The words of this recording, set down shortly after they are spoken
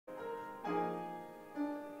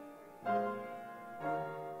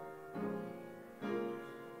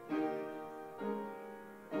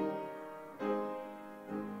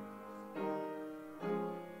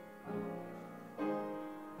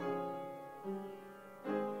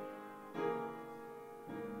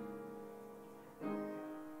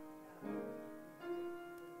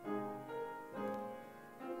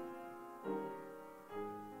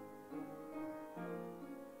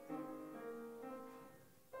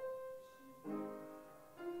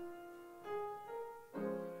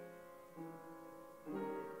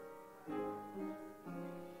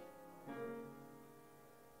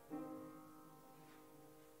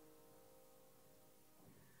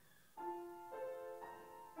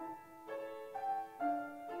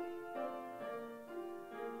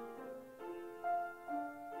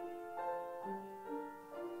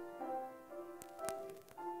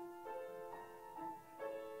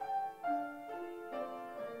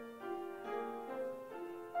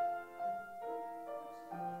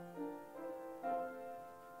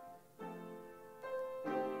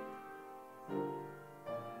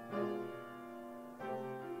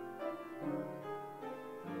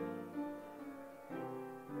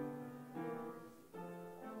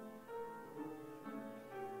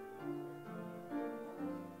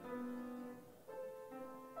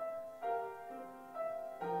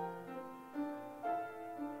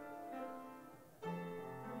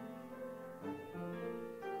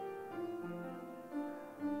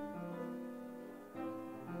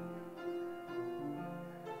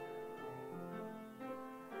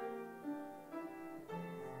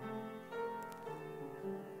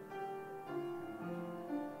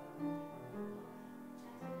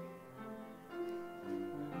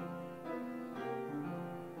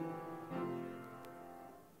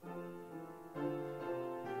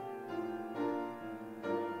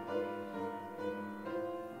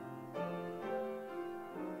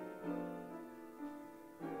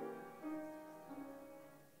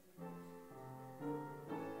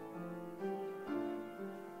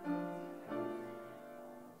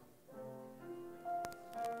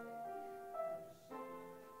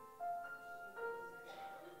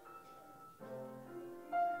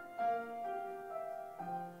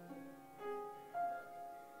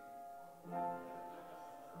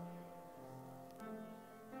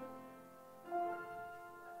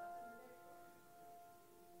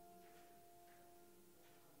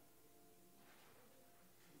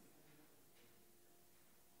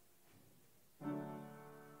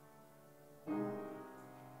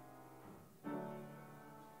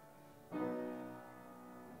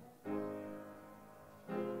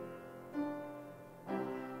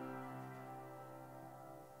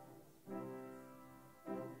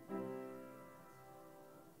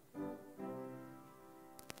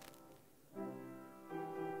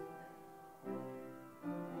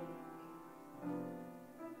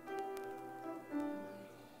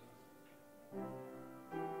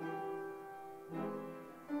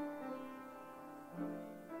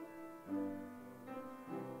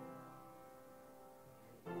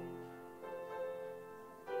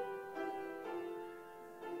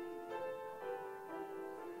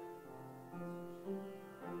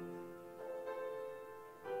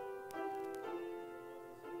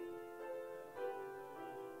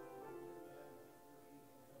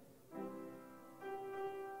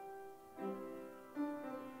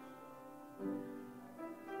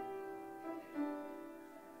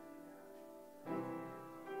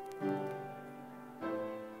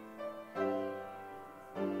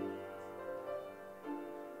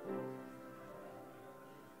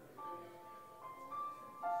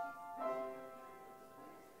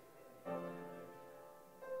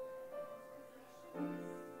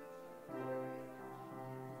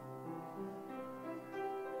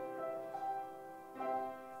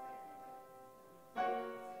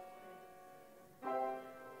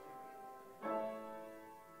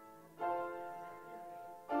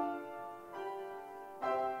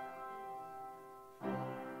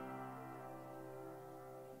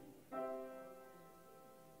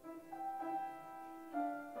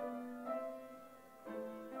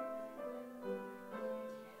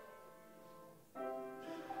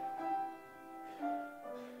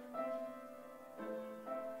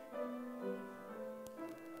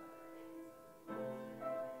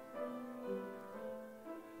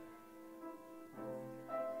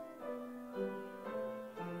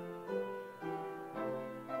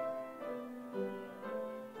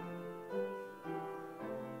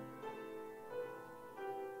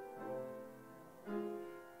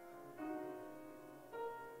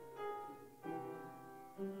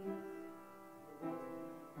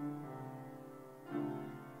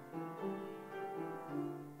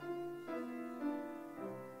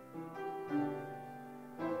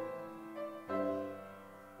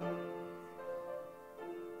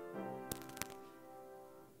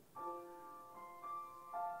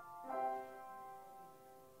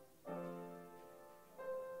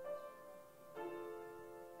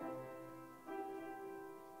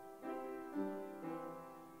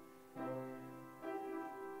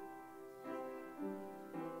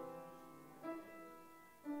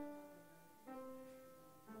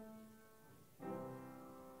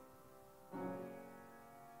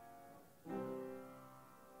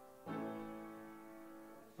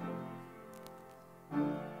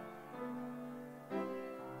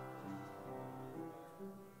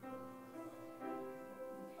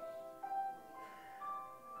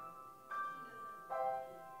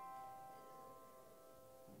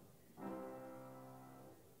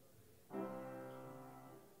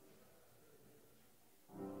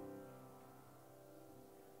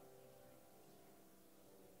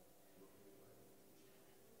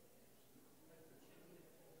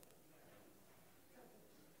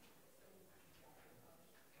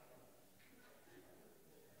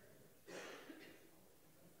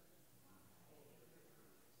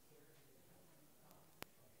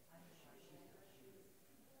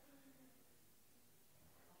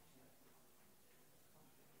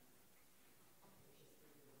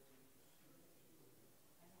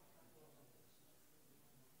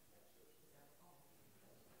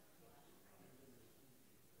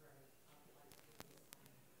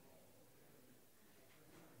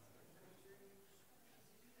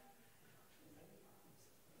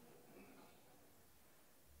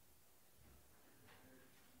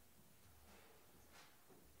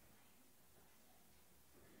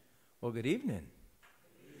Well, good evening.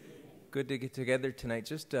 Good to get together tonight.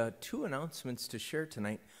 Just two announcements to share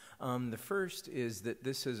tonight. The first is that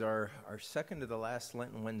this is our second to the last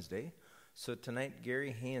Lenten Wednesday. So tonight,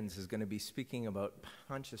 Gary Hands is going to be speaking about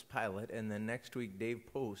Pontius Pilate, and then next week, Dave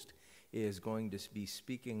Post is going to be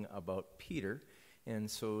speaking about Peter. And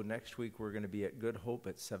so next week, we're going to be at Good Hope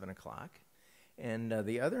at 7 o'clock. And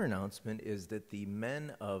the other announcement is that the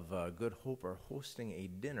men of Good Hope are hosting a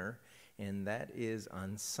dinner, and that is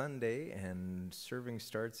on Sunday, and serving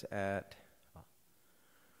starts at,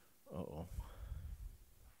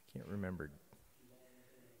 can't remember,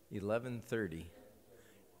 11:30.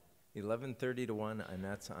 11:30 to 1, and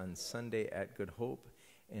that's on Sunday at Good Hope.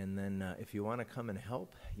 And then if you want to come and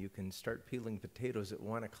help, you can start peeling potatoes at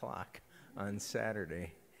 1 o'clock on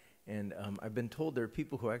Saturday. And I've been told there are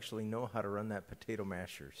people who actually know how to run that potato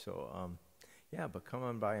masher. So, but come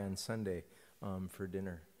on by on Sunday for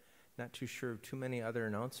dinner. Not too sure of too many other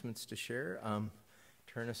announcements to share.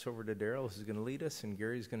 Turn us over to Daryl, who's going to lead us, and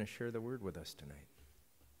Gary's going to share the word with us tonight.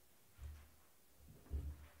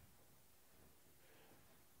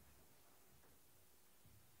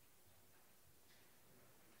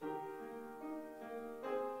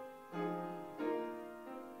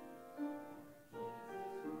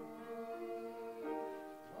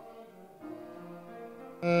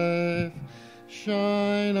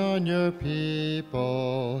 Shine on your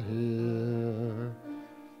people here.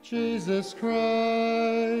 Jesus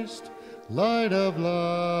Christ, light of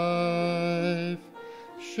life,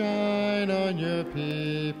 shine on your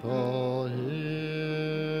people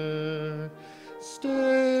here.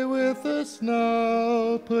 Stay with us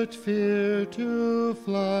now, put fear to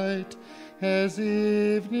flight, as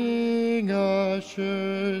evening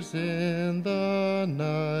ushers in the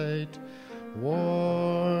night.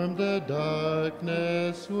 Warm the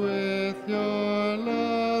darkness with your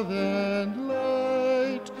love and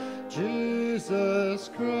light. Jesus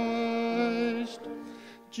Christ,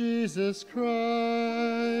 Jesus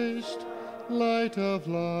Christ, light of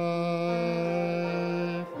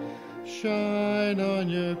life, shine on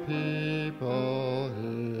your people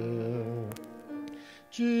here.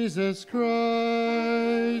 Jesus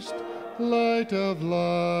Christ, light of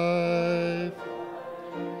life,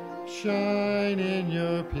 shine in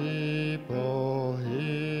your people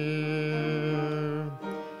here.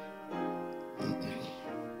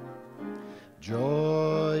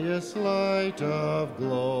 Joyous light of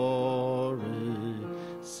glory,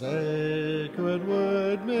 sacred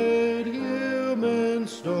word made human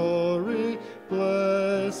story,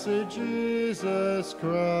 blessed Jesus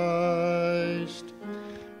Christ,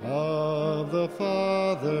 of the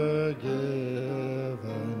Father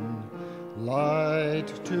given, light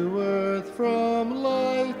to earth from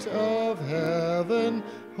light of heaven,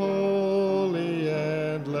 holy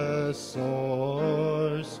endless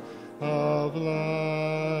source of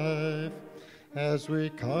life. As we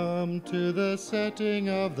come to the setting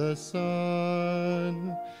of the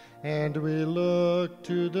sun, and we look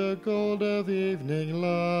to the gold of evening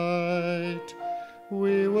light,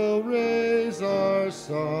 we will raise our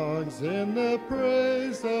songs in the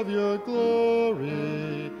praise of your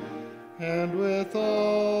glory, and with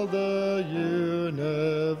all the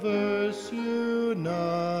universe unite.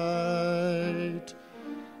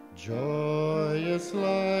 Joyous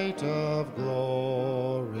light of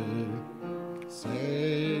glory,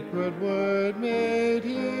 sacred word made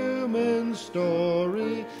human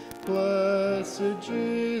story, blessed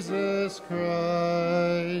Jesus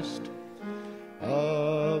Christ,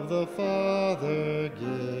 of the Father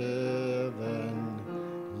given,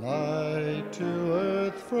 light to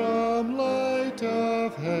earth from light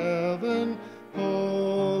of heaven,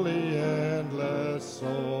 holy endless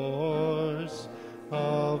source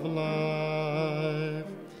of life.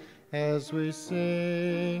 As we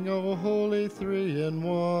sing, O Holy Three in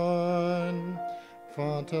One,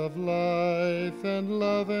 font of life and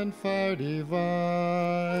love and fire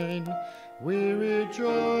divine, we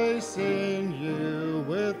rejoice in you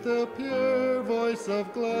with the pure voice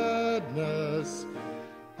of gladness,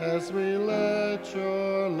 as we let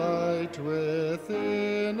your light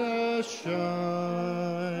within us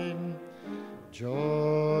shine.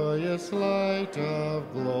 Joyous light of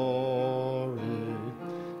glory,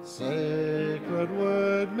 sacred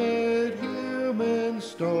word made human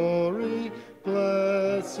story,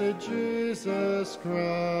 blessed Jesus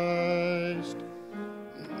Christ,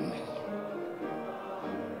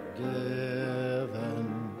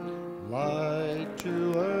 given light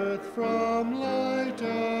to earth from light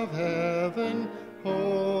of heaven,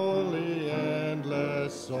 holy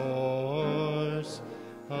endless source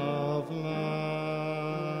of life.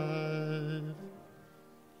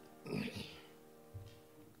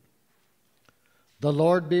 The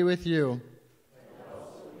Lord be with you. And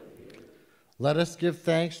also with you. Let us give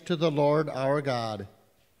thanks to the Lord our God.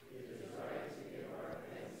 It is right to give our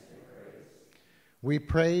thanks and praise. We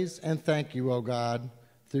praise and thank you, O God,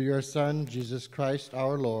 through your Son, Jesus Christ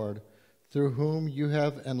our Lord, through whom you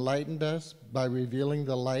have enlightened us by revealing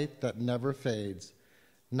the light that never fades.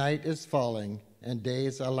 Night is falling, and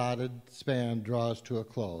day's allotted span draws to a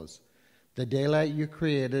close. The daylight you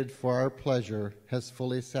created for our pleasure has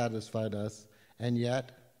fully satisfied us, and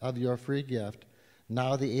yet, of your free gift,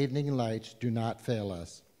 now the evening lights do not fail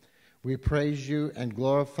us. We praise you and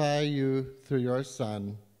glorify you through your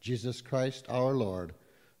Son, Jesus Christ our Lord,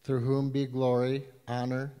 through whom be glory,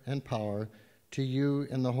 honor, and power to you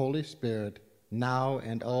in the Holy Spirit, now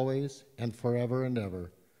and always and forever and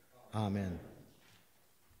ever. Amen.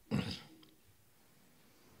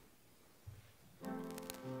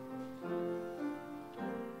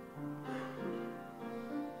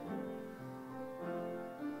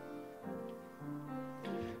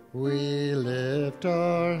 We lift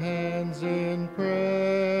our hands in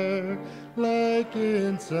prayer like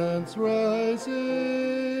incense rising,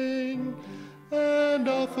 and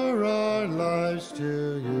offer our lives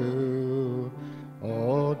to you,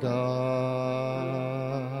 O God.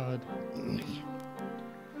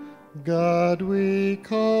 God, we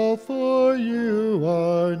call, for you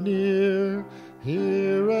are near.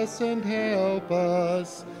 Hear us and help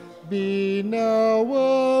us. Be now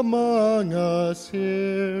among us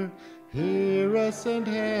here. Hear us and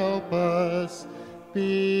help us.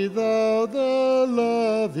 Be thou the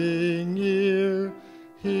loving ear.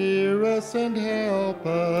 Hear us and help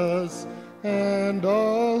us. And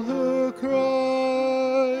all who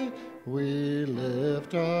cry, we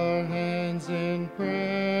lift our hands in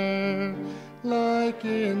prayer like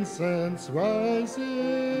incense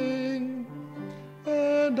rising,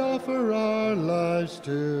 and offer our lives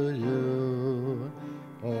to you,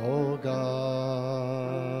 O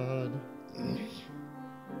God.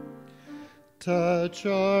 Touch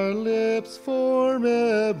our lips, form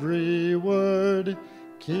every word,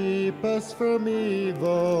 keep us from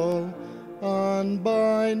evil,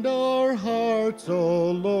 unbind our hearts,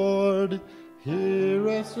 O Lord, hear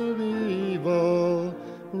us from evil,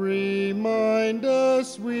 remind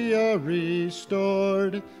us we are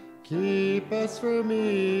restored, keep us from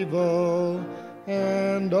evil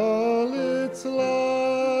and all its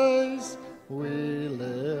lies. We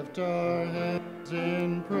lift our hands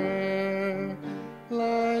in prayer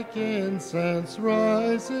like incense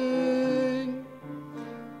rising,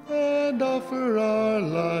 and offer our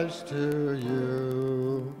lives to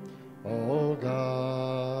you, O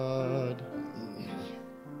God.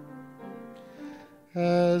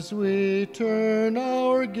 As we turn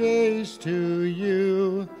our gaze to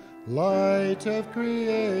you, light of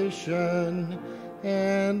creation,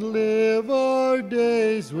 and live our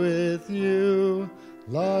days with you,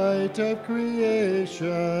 light of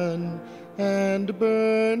creation, and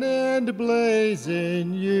burn and blaze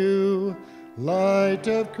in you, light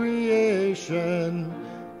of creation,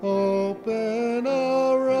 open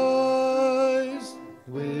our eyes.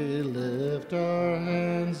 We lift our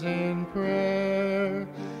hands in prayer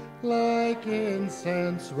like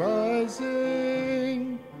incense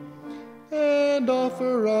rising, and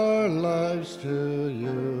offer our lives to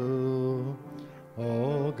you,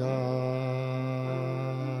 O God.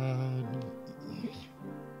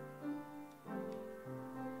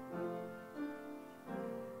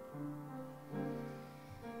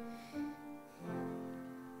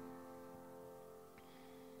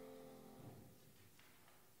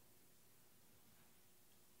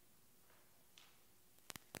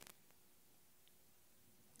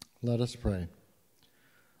 Let us pray.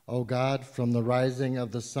 O God, from the rising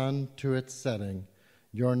of the sun to its setting,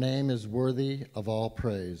 your name is worthy of all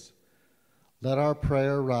praise. Let our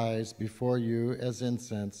prayer rise before you as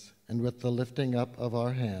incense, and with the lifting up of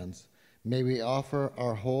our hands, may we offer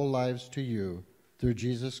our whole lives to you, through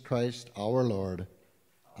Jesus Christ our Lord.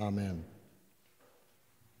 Amen.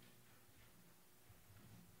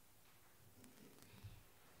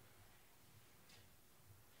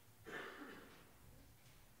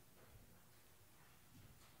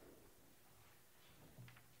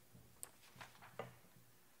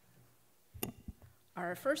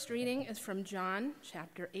 Our first reading is from John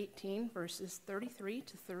chapter 18, verses 33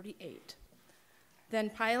 to 38. Then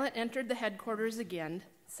Pilate entered the headquarters again,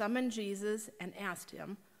 summoned Jesus, and asked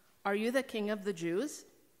him, "Are you the king of the Jews?"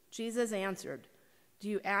 Jesus answered, "Do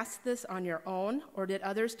you ask this on your own, or did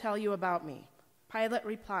others tell you about me?" Pilate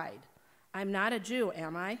replied, "I'm not a Jew,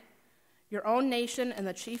 am I? Your own nation and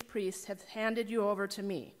the chief priests have handed you over to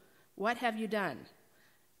me. What have you done?"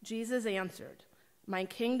 Jesus answered, My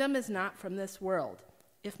kingdom is not from this world.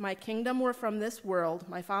 If my kingdom were from this world,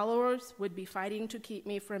 my followers would be fighting to keep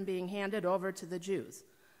me from being handed over to the Jews.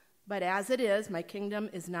 But as it is, my kingdom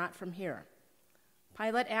is not from here."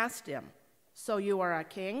 Pilate asked him, "So you are a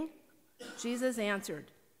king?" Jesus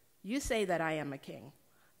answered, "You say that I am a king.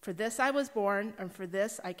 For this I was born, and for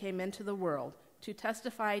this I came into the world, to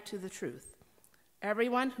testify to the truth.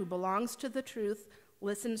 Everyone who belongs to the truth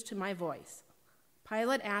listens to my voice."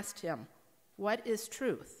 Pilate asked him, "What is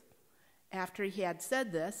truth?" After he had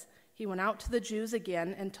said this, he went out to the Jews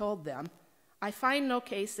again and told them, "I find no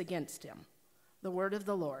case against him." The word of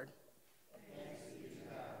the Lord. Thanks be to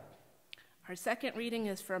God. Our second reading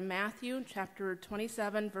is from Matthew chapter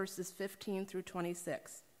 27, verses 15 through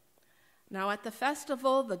 26. Now at the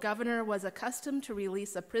festival, the governor was accustomed to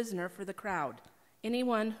release a prisoner for the crowd,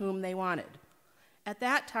 anyone whom they wanted. At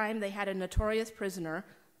that time, they had a notorious prisoner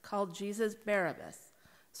called Jesus Barabbas.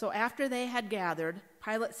 So after they had gathered,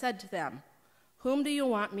 Pilate said to them, "Whom do you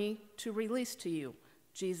want me to release to you,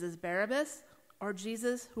 Jesus Barabbas or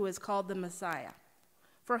Jesus who is called the Messiah?"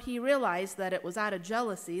 For he realized that it was out of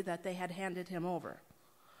jealousy that they had handed him over.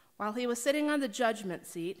 While he was sitting on the judgment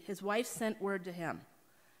seat, his wife sent word to him,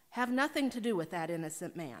 "Have nothing to do with that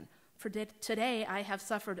innocent man, for today I have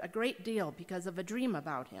suffered a great deal because of a dream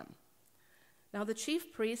about him." Now the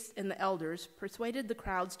chief priests and the elders persuaded the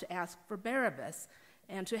crowds to ask for Barabbas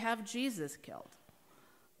and to have Jesus killed.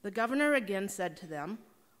 The governor again said to them,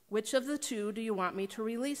 "Which of the two do you want me to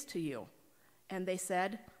release to you?" And they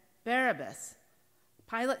said, "Barabbas."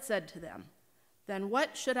 Pilate said to them, "Then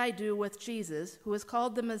what should I do with Jesus, who is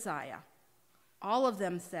called the Messiah?" All of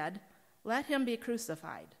them said, "Let him be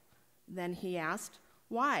crucified." Then he asked,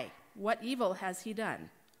 "Why? What evil has he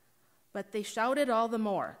done?" But they shouted all the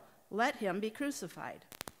more, "Let him be crucified."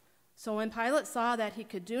 So when Pilate saw that he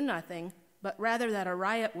could do nothing, but rather that a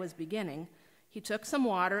riot was beginning, he took some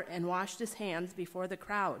water and washed his hands before the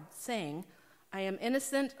crowd, saying, "I am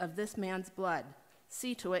innocent of this man's blood.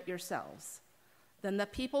 See to it yourselves." Then the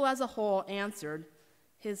people as a whole answered,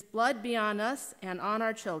 "His blood be on us and on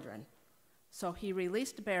our children." So he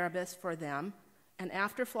released Barabbas for them, and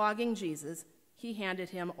after flogging Jesus, he handed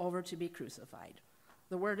him over to be crucified.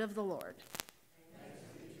 The word of the Lord.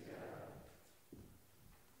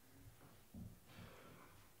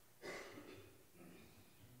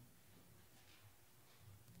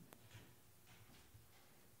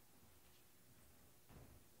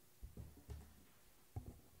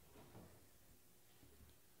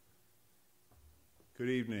 Good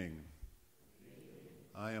evening.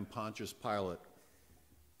 I am Pontius Pilate.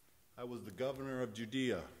 I was the governor of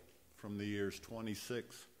Judea from the years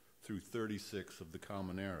 26 through 36 of the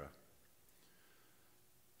Common Era.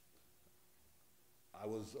 I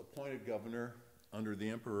was appointed governor under the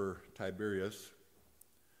Emperor Tiberius.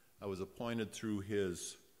 I was appointed through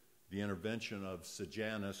the intervention of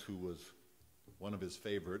Sejanus, who was one of his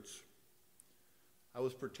favorites. I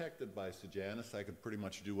was protected by Sejanus. I could pretty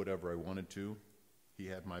much do whatever I wanted to. He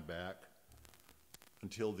had my back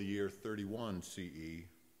until the year 31 CE,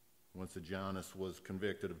 when Sejanus was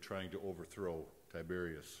convicted of trying to overthrow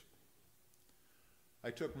Tiberius. I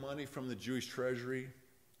took money from the Jewish treasury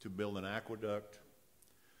to build an aqueduct.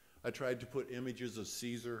 I tried to put images of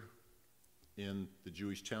Caesar in the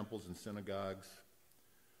Jewish temples and synagogues.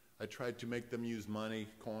 I tried to make them use money,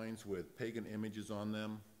 coins with pagan images on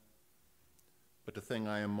them. But the thing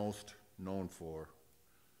I am most known for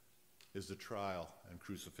is the trial and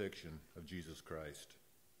crucifixion of Jesus Christ.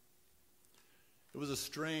 It was a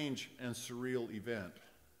strange and surreal event.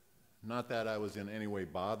 Not that I was in any way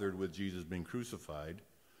bothered with Jesus being crucified.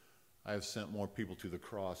 I have sent more people to the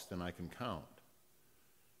cross than I can count.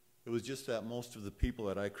 It was just that most of the people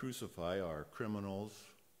that I crucify are criminals,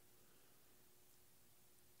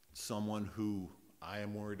 someone who I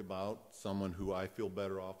am worried about, someone who I feel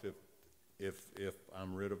better off if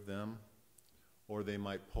I'm rid of them, or they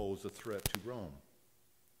might pose a threat to Rome.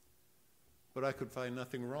 But I could find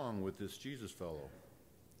nothing wrong with this Jesus fellow.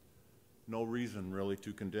 No reason really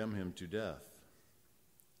to condemn him to death.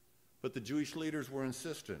 But the Jewish leaders were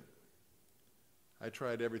insistent. I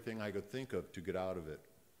tried everything I could think of to get out of it.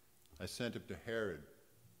 I sent him to Herod,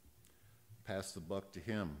 passed the buck to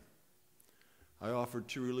him. I offered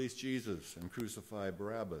to release Jesus and crucify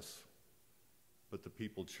Barabbas. But the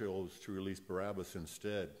people chose to release Barabbas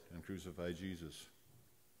instead and crucify Jesus.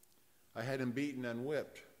 I had him beaten and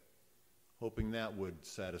whipped, hoping that would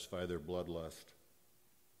satisfy their bloodlust.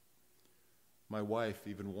 My wife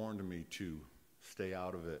even warned me to stay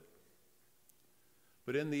out of it.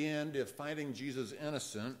 But in the end, if finding Jesus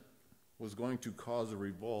innocent was going to cause a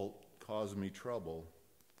revolt, cause me trouble,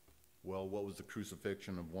 well, what was the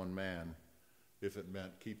crucifixion of one man if it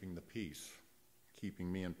meant keeping the peace,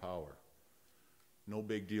 keeping me in power. No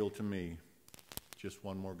big deal to me, just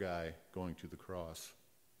one more guy going to the cross.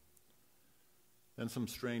 Then some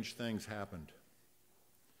strange things happened.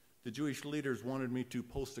 The Jewish leaders wanted me to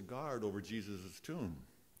post a guard over Jesus' tomb,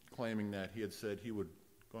 claiming that he had said he was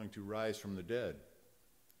going to rise from the dead.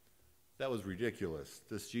 That was ridiculous.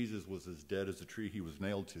 This Jesus was as dead as the tree he was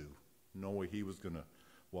nailed to. No way he was going to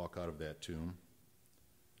walk out of that tomb.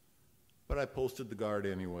 But I posted the guard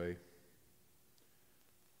anyway.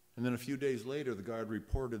 And then a few days later, the guard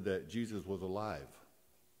reported that Jesus was alive.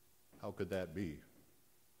 How could that be?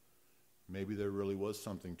 Maybe there really was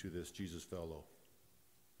something to this Jesus fellow.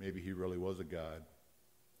 Maybe he really was a god.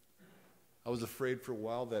 I was afraid for a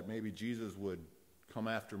while that maybe Jesus would come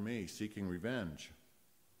after me, seeking revenge.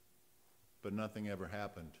 But nothing ever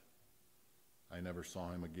happened. I never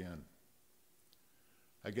saw him again.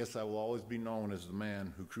 I guess I will always be known as the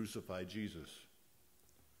man who crucified Jesus.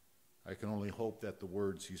 I can only hope that the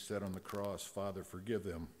words he said on the cross, "Father, forgive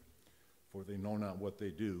them, for they know not what they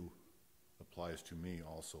do," applies to me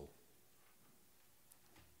also.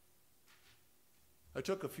 I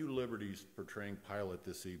took a few liberties portraying Pilate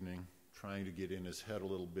this evening, trying to get in his head a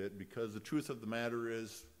little bit, because the truth of the matter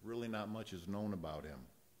is really not much is known about him.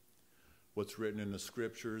 What's written in the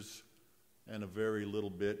scriptures and a very little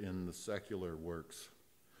bit in the secular works.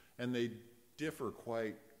 And they differ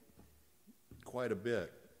quite a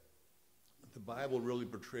bit. The Bible really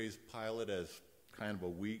portrays Pilate as kind of a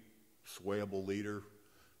weak, swayable leader,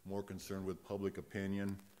 more concerned with public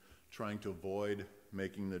opinion, trying to avoid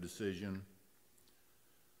making the decision,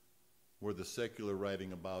 where the secular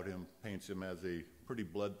writing about him paints him as a pretty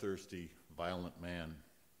bloodthirsty, violent man,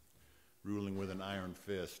 ruling with an iron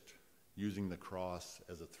fist, using the cross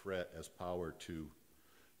as a threat, as power to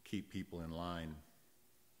keep people in line.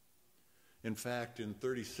 In fact, in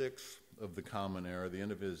 36 of the Common Era, the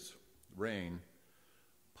end of his reign,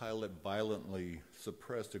 Pilate violently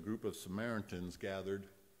suppressed a group of Samaritans gathered.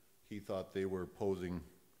 He thought they were posing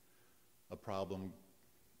a problem,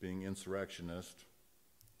 being insurrectionists.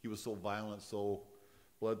 He was so violent, so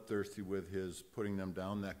bloodthirsty with his putting them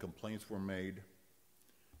down, that complaints were made,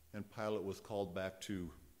 and Pilate was called back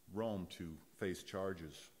to Rome to face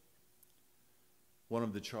charges. One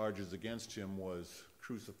of the charges against him was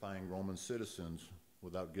crucifying Roman citizens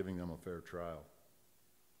without giving them a fair trial.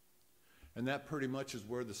 And that pretty much is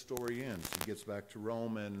where the story ends. He gets back to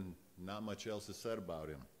Rome and not much else is said about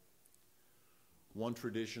him. One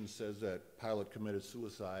tradition says that Pilate committed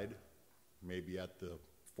suicide, maybe at the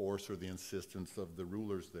force or the insistence of the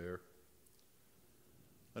rulers there.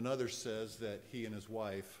 Another says that he and his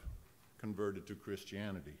wife converted to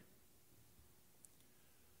Christianity.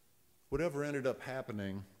 Whatever ended up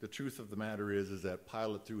happening, the truth of the matter is that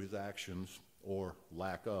Pilate, through his actions, or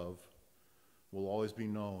lack of, will always be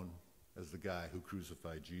known as the guy who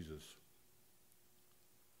crucified Jesus.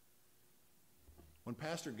 When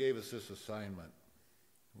Pastor gave us this assignment,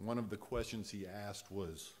 one of the questions he asked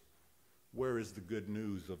was, where is the good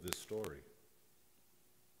news of this story?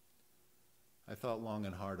 I thought long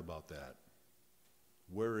and hard about that.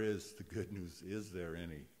 Where is the good news? Is there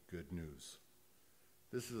any good news?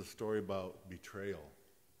 This is a story about betrayal,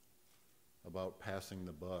 about passing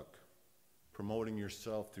the buck, promoting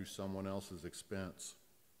yourself through someone else's expense,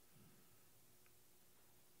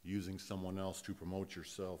 using someone else to promote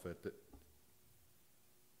yourself.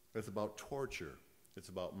 It's about torture. It's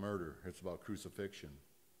about murder. It's about crucifixion,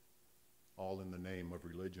 all in the name of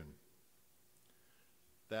religion.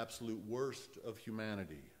 The absolute worst of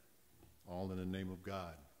humanity, all in the name of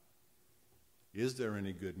God. Is there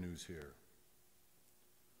any good news here?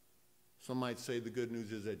 Some might say the good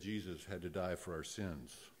news is that Jesus had to die for our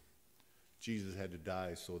sins. Jesus had to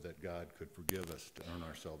die so that God could forgive us to earn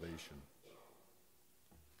our salvation.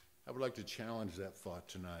 I would like to challenge that thought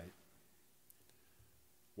tonight.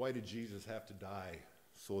 Why did Jesus have to die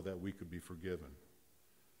so that we could be forgiven?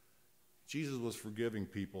 Jesus was forgiving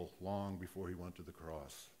people long before he went to the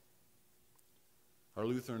cross. Our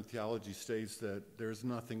Lutheran theology states that there's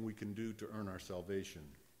nothing we can do to earn our salvation,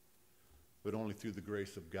 but only through the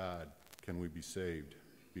grace of God can we be saved,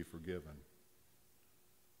 be forgiven.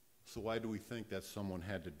 So why do we think that someone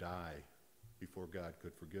had to die before God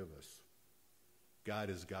could forgive us?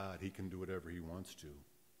 God is God. He can do whatever he wants to.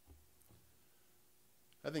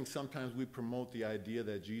 I think sometimes we promote the idea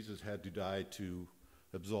that Jesus had to die to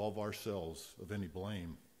absolve ourselves of any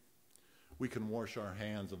blame. We can wash our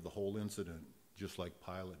hands of the whole incident, just like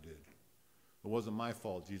Pilate did. It wasn't my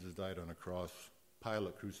fault Jesus died on a cross.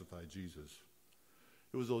 Pilate crucified Jesus.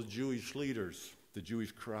 It was those Jewish leaders, the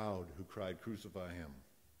Jewish crowd, who cried, "Crucify him."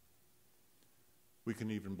 We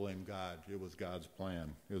can even blame God. It was God's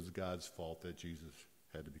plan. It was God's fault that Jesus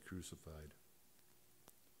had to be crucified.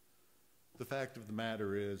 The fact of the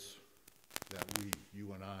matter is that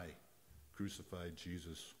you and I, crucified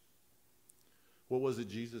Jesus. What was it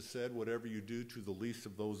Jesus said? Whatever you do to the least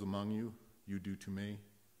of those among you, you do to me.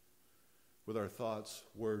 With our thoughts,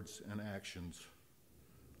 words, and actions,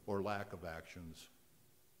 or lack of actions,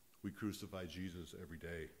 we crucify Jesus every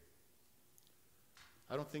day.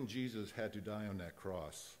 I don't think Jesus had to die on that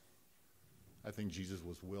cross. I think Jesus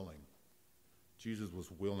was willing. Jesus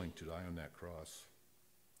was willing to die on that cross.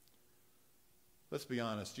 Let's be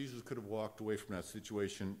honest, Jesus could have walked away from that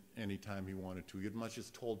situation anytime he wanted to. He had much as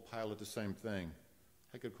told Pilate the same thing.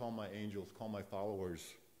 I could call my angels, call my followers.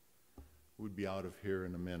 We'd be out of here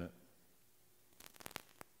in a minute.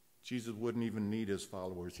 Jesus wouldn't even need his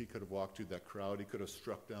followers. He could have walked through that crowd. He could have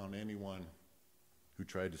struck down anyone who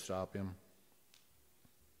tried to stop him.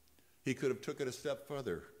 He could have took it a step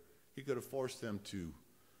further. He could have forced them to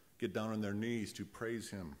get down on their knees to praise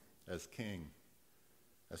him as king,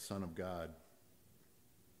 as Son of God.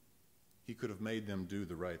 He could have made them do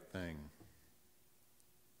the right thing.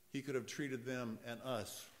 He could have treated them and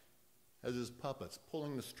us as his puppets,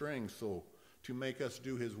 pulling the strings to make us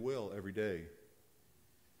do his will every day.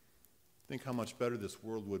 Think how much better this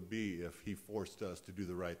world would be if he forced us to do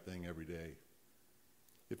the right thing every day,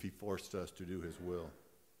 if he forced us to do his will.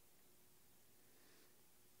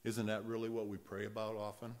 Isn't that really what we pray about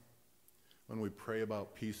often? When we pray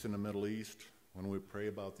about peace in the Middle East, when we pray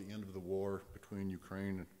about the end of the war between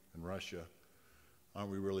Ukraine and Russia, aren't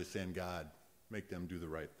we really saying, God, make them do the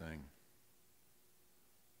right thing?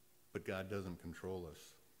 But God doesn't control us.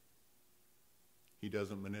 He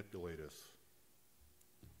doesn't manipulate us.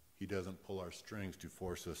 He doesn't pull our strings to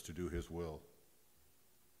force us to do his will.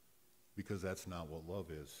 Because that's not what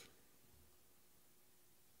love is.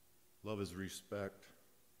 Love is respect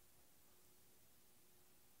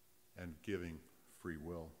and giving free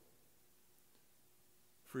will.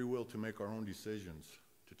 Free will to make our own decisions,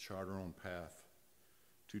 to chart our own path,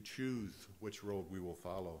 to choose which road we will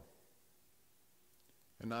follow.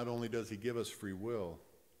 And not only does he give us free will,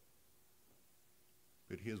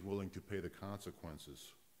 but he is willing to pay the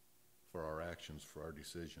consequences for our actions, for our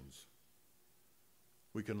decisions.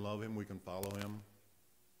 We can love him, we can follow him,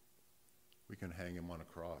 we can hang him on a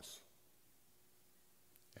cross.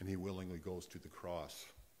 And he willingly goes to the cross,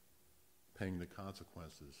 paying the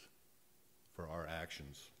consequences for our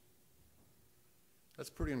actions. That's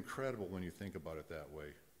pretty incredible when you think about it that way.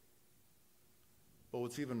 But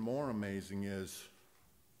what's even more amazing is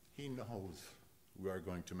he knows we are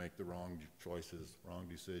going to make the wrong choices, wrong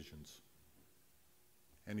decisions.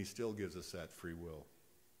 And he still gives us that free will.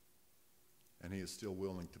 And he is still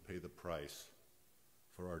willing to pay the price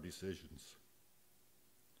for our decisions.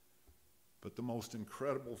 But the most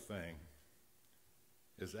incredible thing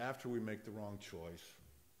is after we make the wrong choice,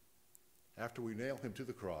 after we nail him to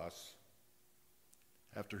the cross,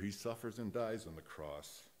 after he suffers and dies on the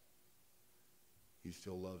cross, he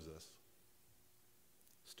still loves us,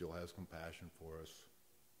 still has compassion for us.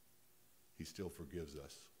 He still forgives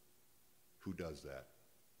us. Who does that?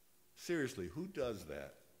 Seriously, who does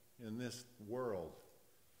that in this world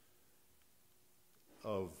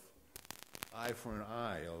of eye for an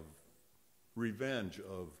eye, of revenge,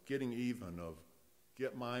 of getting even, of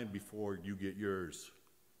get mine before you get yours?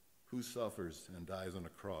 Who suffers and dies on a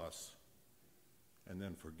cross and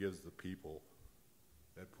then forgives the people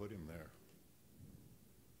that put him there?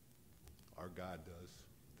 Our God does.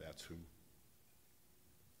 That's who.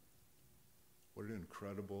 What an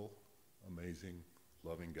incredible, amazing,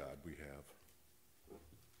 loving God we have.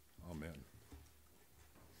 Amen.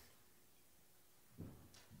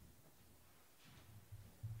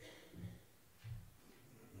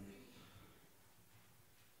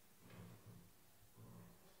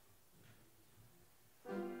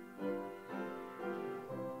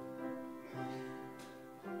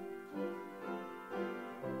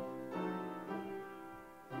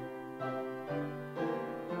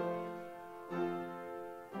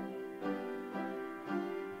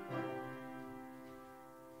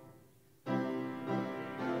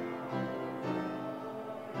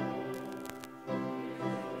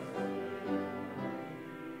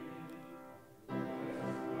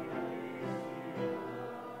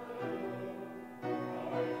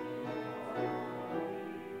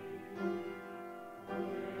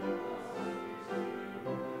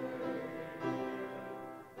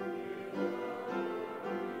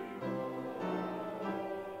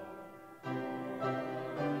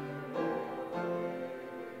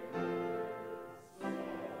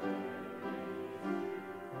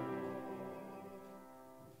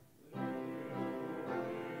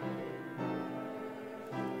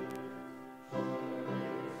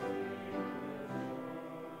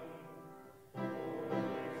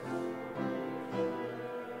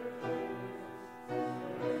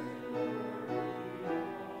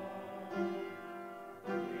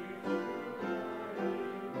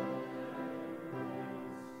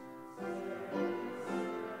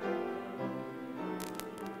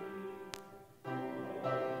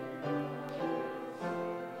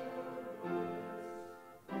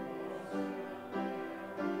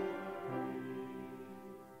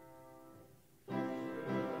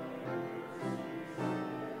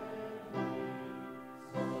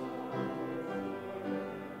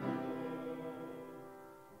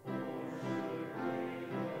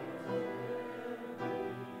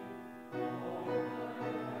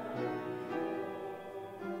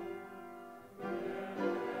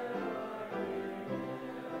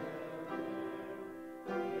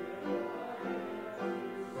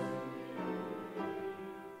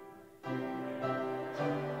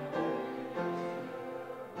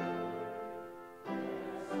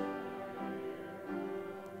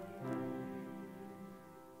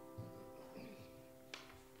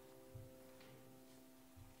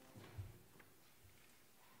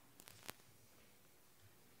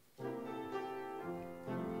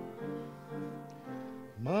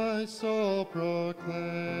 My soul proclaims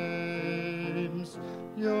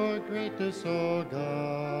your greatness, O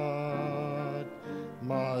God.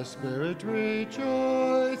 My spirit rejoices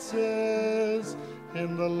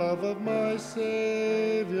in the love of my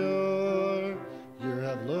Savior. You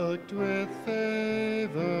have looked with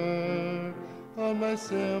favor on my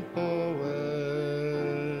simple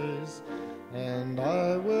ways, and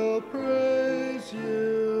I will praise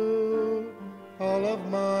you all of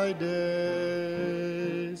my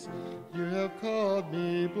days. You have called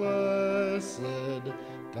me blessed,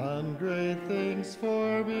 done great things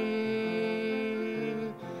for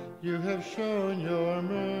me. You have shown your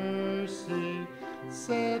mercy,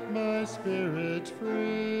 set my spirit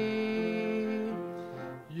free.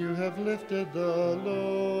 You have lifted the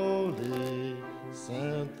lowly,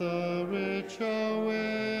 sent the rich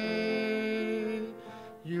away.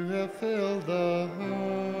 You have filled the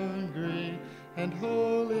hungry, and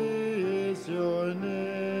holy is your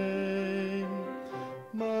name.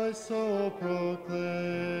 My soul proclaims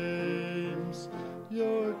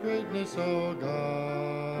your greatness, O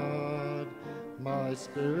God. My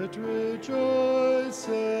spirit rejoices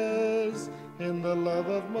in the love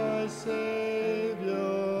of my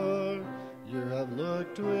Savior. You have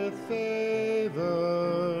looked with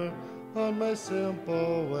favor on my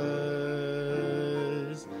simple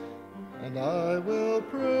ways, and I will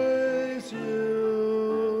praise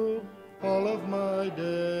you all of my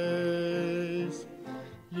days.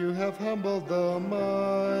 You have humbled the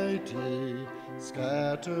mighty,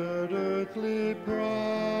 scattered earthly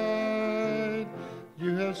pride.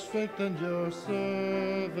 You have strengthened your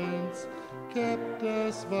servants, kept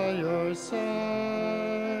us by your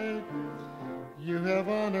side. You have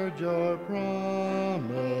honored your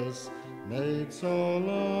promise, made so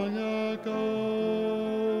long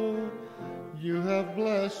ago. You have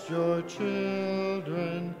blessed your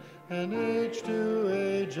children, and age to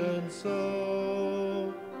age, and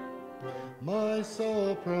so my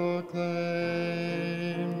soul proclaims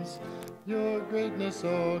your greatness,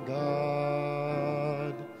 O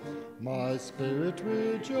God. My spirit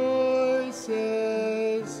rejoices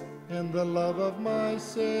in the love of my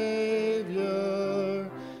Savior.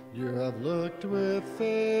 You have looked with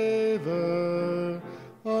favor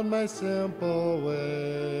on my simple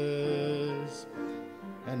ways,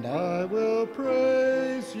 and I will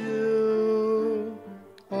praise you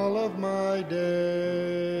all of my days.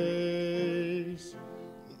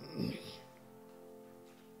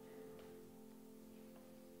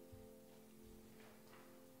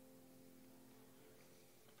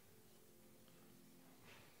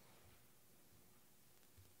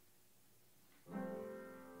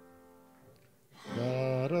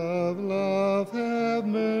 God of love, have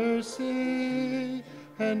mercy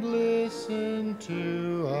and listen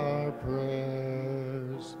to our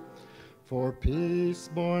prayers. For peace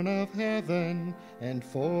born of heaven and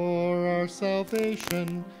for our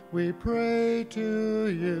salvation, we pray to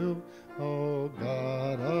you. O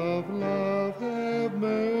God of love, have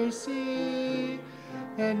mercy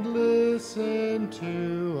and listen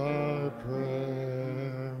to our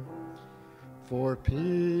prayer. For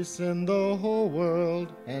peace in the whole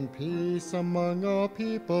world and peace among all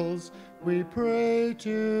peoples, we pray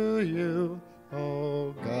to you.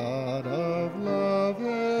 O God of love,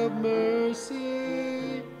 have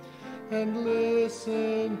mercy and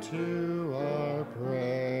listen to our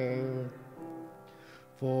prayer.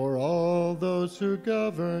 For all those who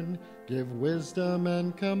govern, give wisdom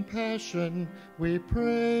and compassion, we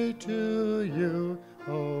pray to you.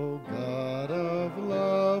 O God of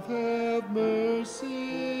love, have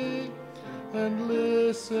mercy and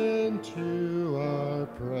listen to our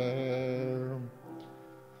prayer.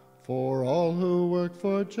 For all who work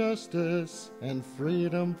for justice and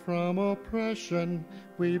freedom from oppression,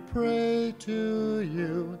 we pray to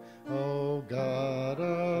you. O God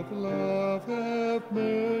of love, have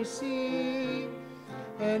mercy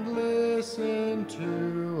and listen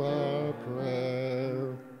to our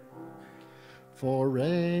prayer. For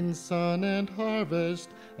rain, sun, and harvest,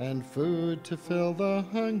 and food to fill the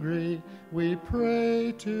hungry, we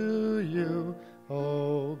pray to you.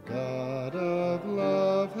 O God of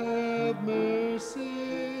love, have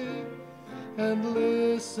mercy and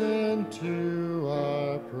listen to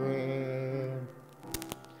our prayer.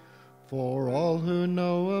 For all who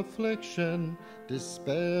know affliction,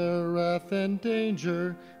 despair, wrath, and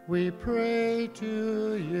danger, we pray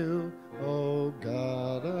to you. O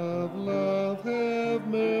God of love, have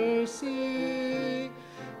mercy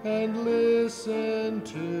and listen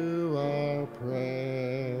to our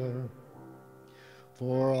prayer.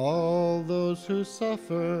 For all those who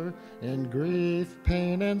suffer in grief,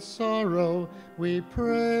 pain, and sorrow, we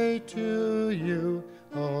pray to you.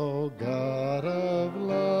 O God of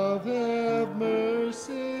love, have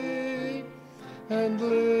mercy, and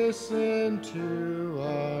listen to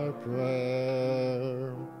our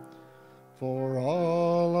prayer. For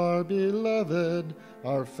all our beloved,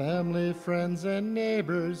 our family, friends, and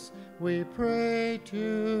neighbors, we pray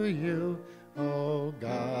to you. O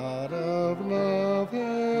God of love,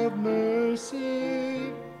 have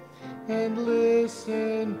mercy, and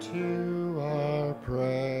listen to our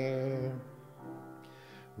prayer.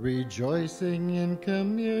 Rejoicing in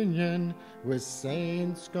communion with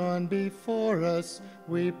saints gone before us,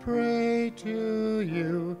 we pray to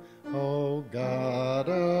you. O God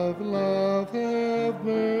of love, have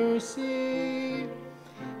mercy,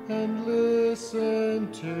 and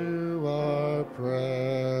listen to our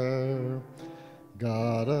prayer.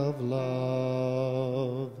 God of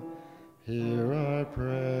love, hear our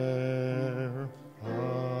prayer.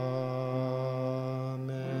 Amen.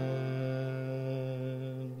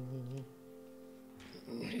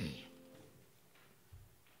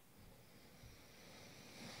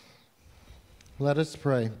 Let us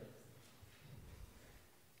pray.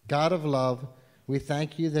 God of love, we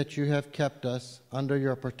thank you that you have kept us under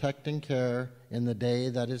your protecting care in the day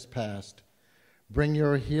that is past. Bring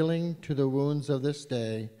your healing to the wounds of this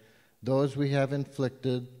day, those we have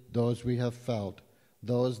inflicted, those we have felt,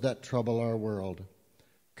 those that trouble our world.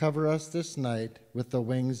 Cover us this night with the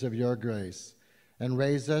wings of your grace, and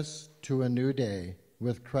raise us to a new day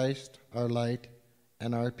with Christ our light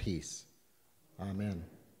and our peace. Amen.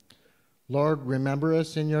 Lord, remember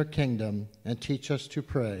us in your kingdom and teach us to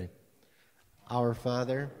pray. Our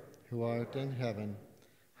Father, who art in heaven,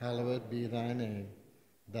 hallowed be thy name.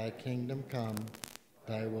 Thy kingdom come,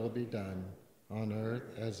 thy will be done, on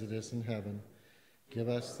earth as it is in heaven. Give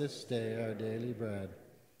us this day our daily bread,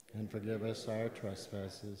 and forgive us our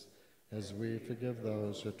trespasses, as we forgive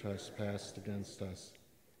those who trespass against us.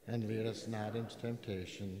 And lead us not into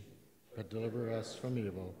temptation, but deliver us from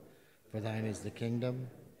evil. For thine is the kingdom,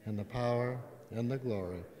 and the power, and the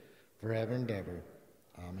glory, forever and ever.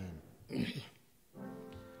 Amen.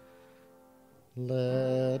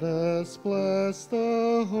 Let us bless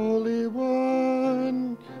the Holy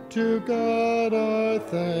One. To God our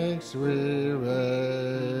thanks we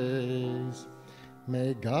raise.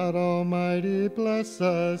 May God Almighty bless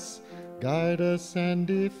us, guide us and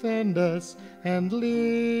defend us, and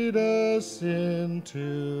lead us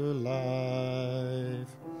into life.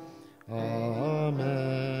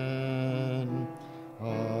 Amen.